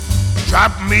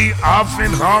Drop me off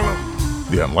in Harlem.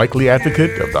 The unlikely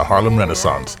advocate of the Harlem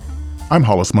Renaissance. I'm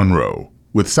Hollis Monroe,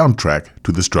 with Soundtrack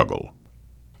to the Struggle.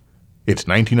 It's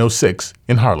 1906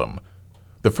 in Harlem.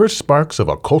 The first sparks of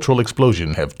a cultural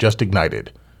explosion have just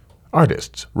ignited.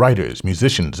 Artists, writers,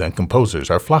 musicians, and composers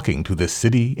are flocking to this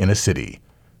city in a city.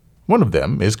 One of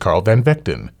them is Carl Van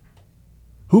Vechten.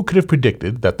 Who could have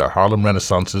predicted that the Harlem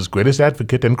Renaissance's greatest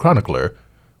advocate and chronicler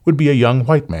would be a young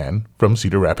white man from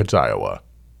Cedar Rapids, Iowa?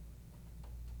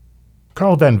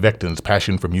 Carl Van Vechten's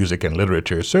passion for music and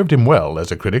literature served him well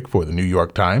as a critic for the New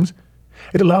York Times.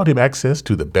 It allowed him access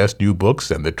to the best new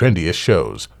books and the trendiest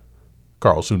shows.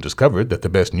 Carl soon discovered that the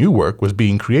best new work was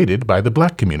being created by the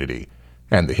black community,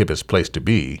 and the hippest place to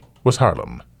be was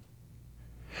Harlem.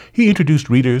 He introduced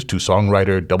readers to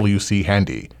songwriter W.C.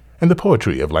 Handy and the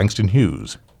poetry of Langston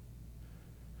Hughes.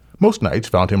 Most nights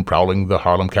found him prowling the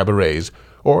Harlem cabarets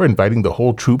or inviting the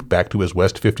whole troupe back to his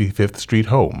West 55th Street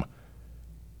home.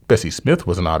 Bessie Smith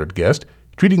was an honored guest,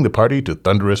 treating the party to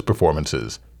thunderous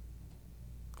performances.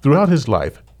 Throughout his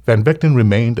life, Van Vechten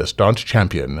remained a staunch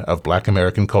champion of black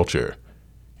American culture.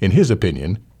 In his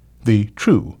opinion, the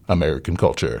true American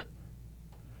culture.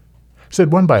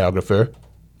 Said one biographer,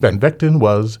 Van Vechten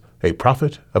was a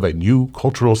prophet of a new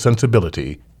cultural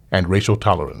sensibility and racial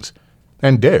tolerance,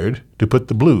 and dared to put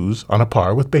the blues on a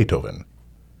par with Beethoven.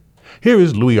 Here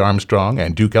is Louis Armstrong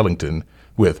and Duke Ellington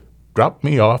with Drop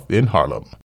Me Off in Harlem.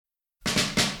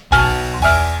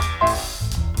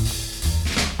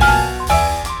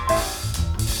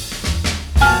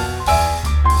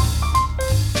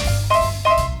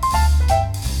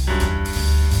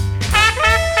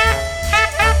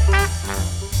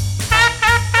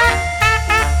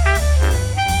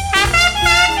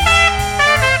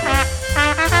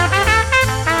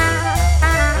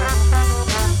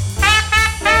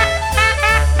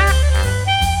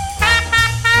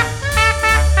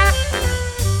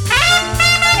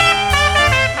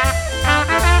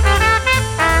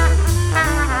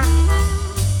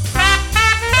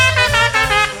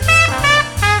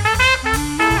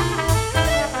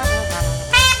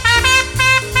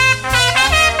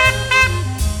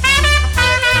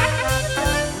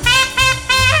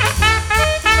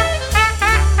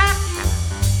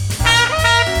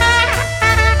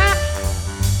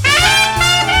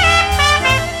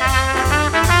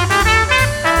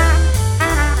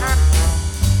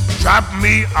 Drop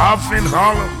me off in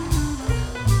Harlem.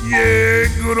 Yeah,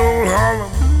 good old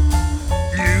Harlem.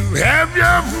 You have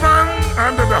your fun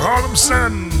under the Harlem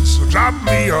sun, so drop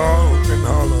me off in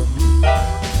Harlem.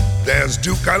 There's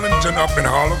Duke Ellington up in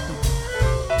Harlem.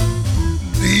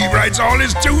 He writes all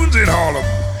his tunes in Harlem,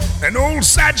 and old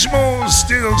Satchmo's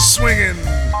still swinging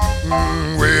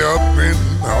way up in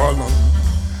Harlem.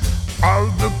 All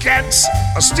the cats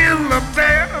are still up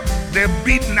there. They're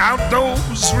beating out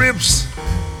those riffs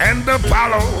and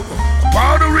Apollo,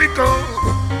 Puerto Rico,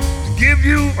 give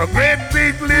you a great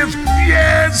big lift.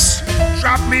 Yes,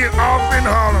 drop me off in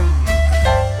Harlem.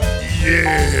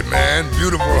 Yeah, man,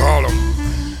 beautiful Harlem.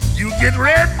 You get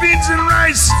red beans and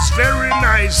rice, it's very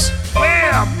nice. Way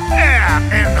up there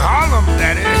in Harlem,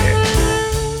 daddy.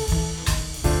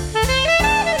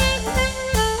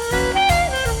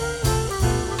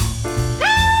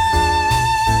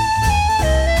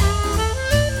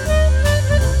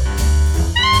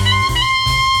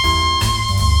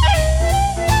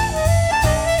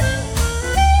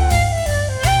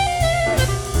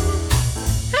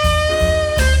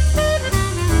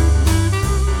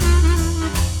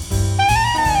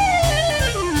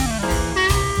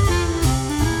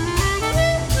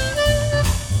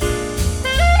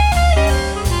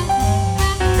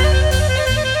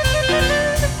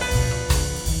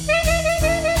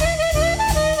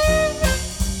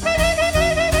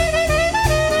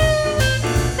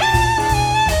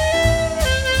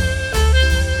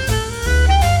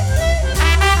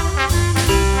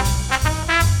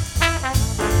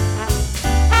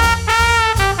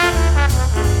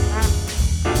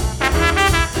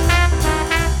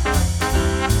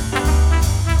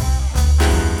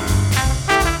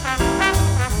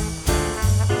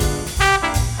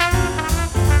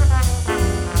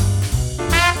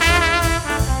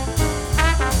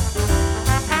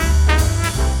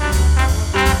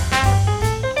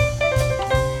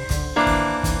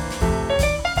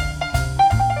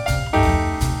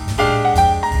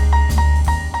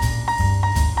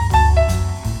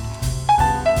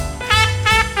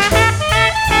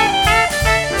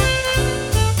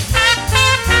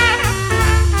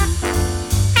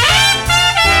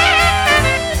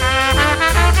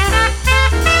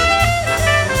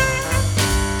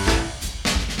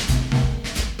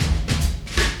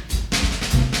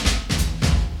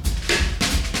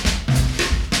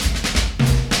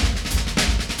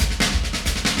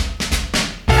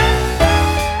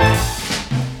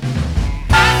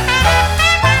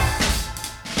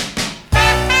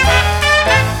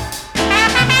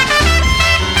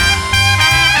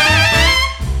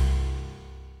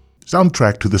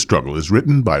 Soundtrack to the Struggle is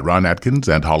written by Ron Atkins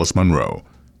and Hollis Monroe.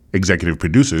 Executive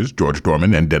producers George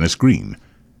Dorman and Dennis Green.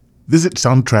 Visit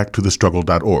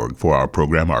soundtracktothestruggle.org for our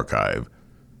program archive.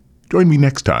 Join me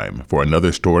next time for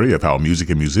another story of how music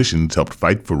and musicians helped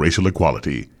fight for racial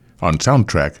equality on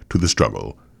Soundtrack to the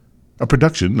Struggle, a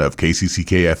production of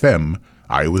KCCK-FM,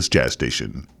 Iowa's Jazz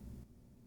Station.